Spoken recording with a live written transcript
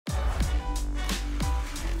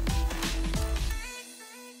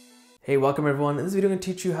Hey, welcome everyone. In this video, I'm going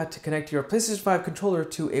to teach you how to connect your PlayStation 5 controller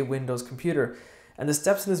to a Windows computer. And the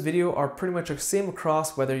steps in this video are pretty much the same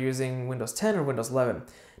across whether you're using Windows 10 or Windows 11.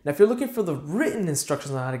 Now, if you're looking for the written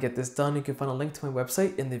instructions on how to get this done, you can find a link to my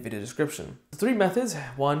website in the video description. Three methods.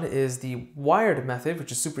 One is the wired method,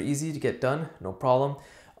 which is super easy to get done, no problem.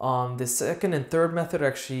 The second and third method are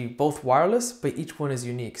actually both wireless, but each one is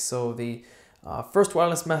unique. So the first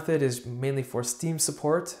wireless method is mainly for Steam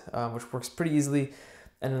support, which works pretty easily.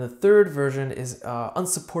 And then the third version is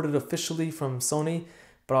unsupported officially from Sony,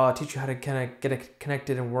 but I'll teach you how to kind of get it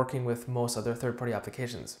connected and working with most other third-party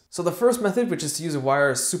applications. So the first method, which is to use a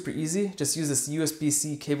wire, is super easy. Just use this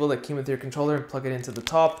USB-C cable that came with your controller and plug it into the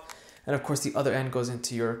top. And of course, the other end goes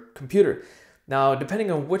into your computer. Now,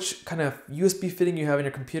 depending on which kind of USB fitting you have in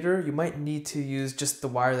your computer, you might need to use just the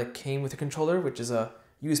wire that came with the controller, which is a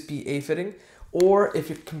USB-A fitting. Or if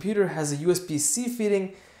your computer has a USB-C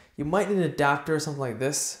fitting, you might need an adapter or something like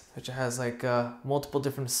this, which has like multiple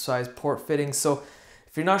different size port fittings. So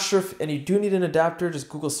if you're not sure and you do need an adapter, just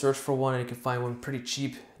Google search for one and you can find one pretty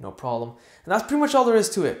cheap, no problem. And that's pretty much all there is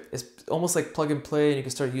to it. It's almost like plug and play and you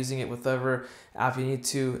can start using it with whatever app you need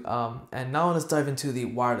to. And now let's dive into the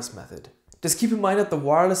wireless method. Just keep in mind that the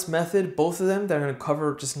wireless method, both of them that I'm going to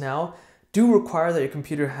cover just now, do require that your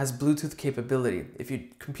computer has Bluetooth capability. If your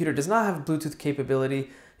computer does not have Bluetooth capability,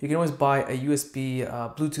 you can always buy a USB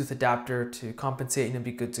Bluetooth adapter to compensate and it'll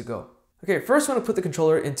be good to go. Okay, first I want to put the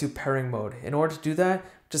controller into pairing mode. In order to do that,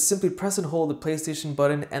 just simply press and hold the PlayStation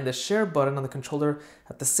button and the share button on the controller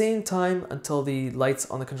at the same time until the lights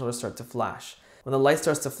on the controller start to flash. When the light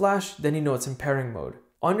starts to flash, then you know it's in pairing mode.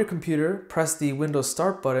 On your computer, press the Windows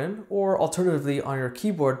Start button, or alternatively on your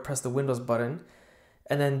keyboard, press the Windows button,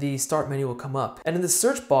 and then the start menu will come up. And in the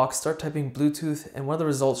search box, start typing Bluetooth, and one of the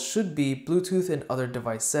results should be Bluetooth and other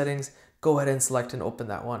device settings. Go ahead and select and open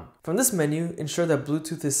that one. From this menu, ensure that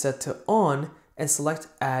Bluetooth is set to on and select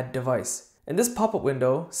Add Device. In this pop-up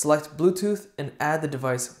window, select Bluetooth and add the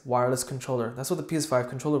device wireless controller. That's what the PS5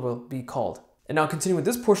 controller will be called. And now continuing with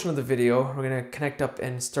this portion of the video, we're going to connect up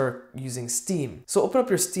and start using Steam. So open up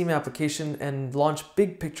your Steam application and launch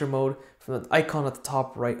Big Picture mode from the icon at the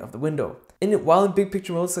top right of the window. While in Big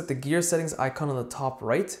Picture mode, select the gear settings icon on the top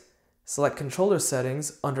right. Select controller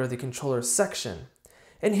settings under the controller section.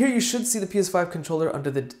 And here you should see the PS5 controller under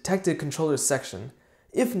the detected controllers section.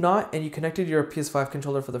 If not, and you connected your PS5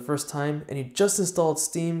 controller for the first time and you just installed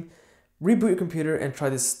Steam, reboot your computer and try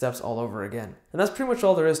these steps all over again. And that's pretty much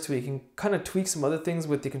all there is to it. You can kind of tweak some other things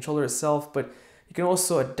with the controller itself, but you can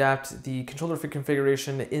also adapt the controller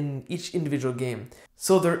configuration in each individual game.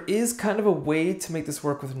 So there is kind of a way to make this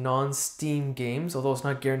work with non-Steam games, although it's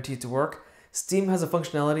not guaranteed to work. Steam has a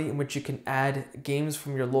functionality in which you can add games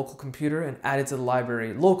from your local computer and add it to the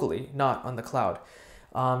library locally, not on the cloud.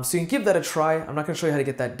 So you can give that a try. I'm not going to show you how to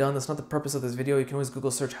get that done. That's not the purpose of this video. You can always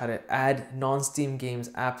Google search how to add non-Steam games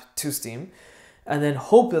app to Steam, and then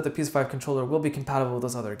hope that the PS5 controller will be compatible with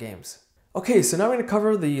those other games. Okay, so now we're going to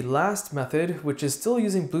cover the last method, which is still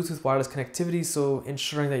using Bluetooth wireless connectivity, so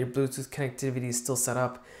ensuring that your Bluetooth connectivity is still set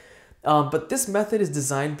up. But this method is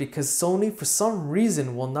designed because Sony, for some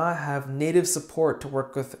reason, will not have native support to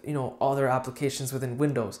work with, other applications within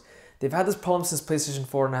Windows. They've had this problem since PlayStation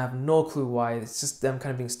 4, and I have no clue why. It's just them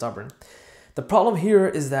kind of being stubborn. The problem here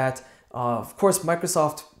is that, of course,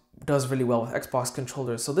 Microsoft does really well with Xbox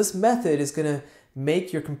controllers. So this method is going to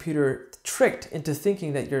make your computer tricked into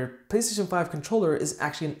thinking that your PlayStation 5 controller is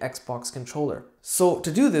actually an Xbox controller. So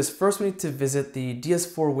to do this, first we need to visit the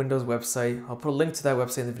DS4 Windows website. I'll put a link to that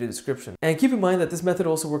website in the video description. And keep in mind that this method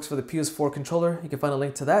also works for the PS4 controller. You can find a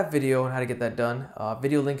link to that video on how to get that done.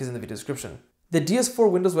 Video link is in the video description. The DS4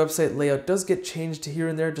 Windows website layout does get changed here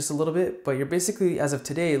and there just a little bit, but you're basically, as of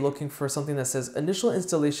today, looking for something that says Initial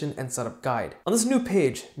Installation and Setup Guide. On this new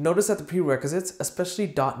page, notice that the prerequisites, especially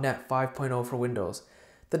 .NET 5.0 for Windows.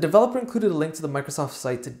 The developer included a link to the Microsoft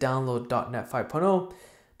site to download .NET 5.0,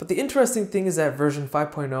 but the interesting thing is that version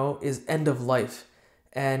 5.0 is end of life,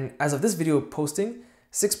 and as of this video posting,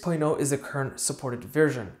 6.0 is the current supported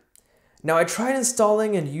version. Now, I tried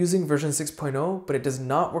installing and using version 6.0, but it does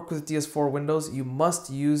not work with DS4 Windows. You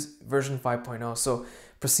must use version 5.0, so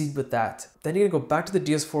proceed with that. Then you're gonna go back to the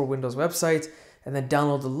DS4 Windows website and then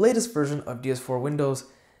download the latest version of DS4 Windows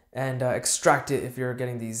and extract it if you're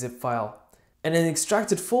getting the zip file. And in the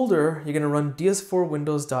extracted folder, you're gonna run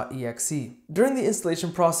ds4windows.exe. During the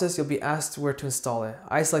installation process, you'll be asked where to install it.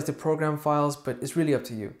 I selected program files, but it's really up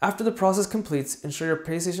to you. After the process completes, ensure your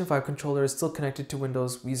PlayStation 5 controller is still connected to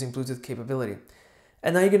Windows using Bluetooth capability.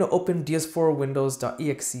 And now you're going to open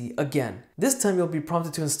ds4windows.exe again. This time you'll be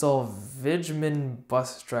prompted to install Vidgemin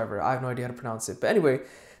Bus Driver. I have no idea how to pronounce it. But anyway,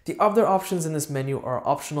 the other options in this menu are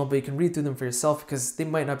optional, but you can read through them for yourself because they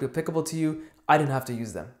might not be applicable to you. I didn't have to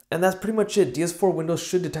use them. And that's pretty much it. DS4 Windows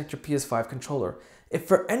should detect your PS5 controller. If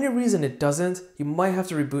for any reason it doesn't, you might have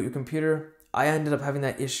to reboot your computer. I ended up having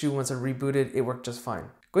that issue. Once I rebooted, it worked just fine.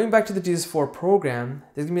 Going back to the DS4 program,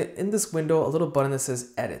 there's going to be in this window a little button that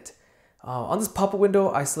says Edit. On this pop-up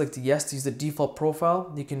window, I select yes to use the default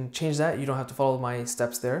profile. You can change that. You don't have to follow my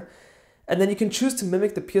steps there. And then you can choose to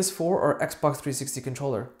mimic the PS4 or Xbox 360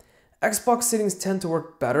 controller. Xbox settings tend to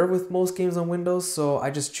work better with most games on Windows, so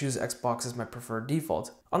I just choose Xbox as my preferred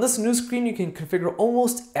default. On this new screen, you can configure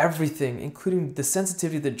almost everything, including the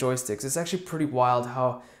sensitivity of the joysticks. It's actually pretty wild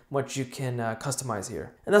how much you can customize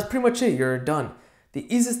here. And that's pretty much it. You're done. The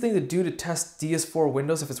easiest thing to do to test DS4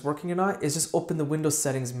 Windows if it's working or not is just open the Windows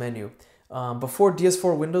settings menu. Before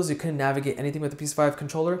DS4 Windows, you couldn't navigate anything with the PS5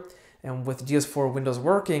 controller, and with DS4 Windows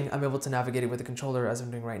working, I'm able to navigate it with the controller as I'm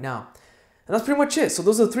doing right now. And that's pretty much it. So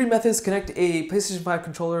those are the 3 methods to connect a PlayStation 5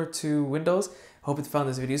 controller to Windows. I hope you found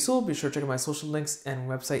this video useful. Be sure to check out my social links and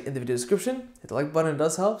website in the video description. Hit the like button, it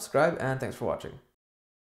does help, subscribe, and thanks for watching.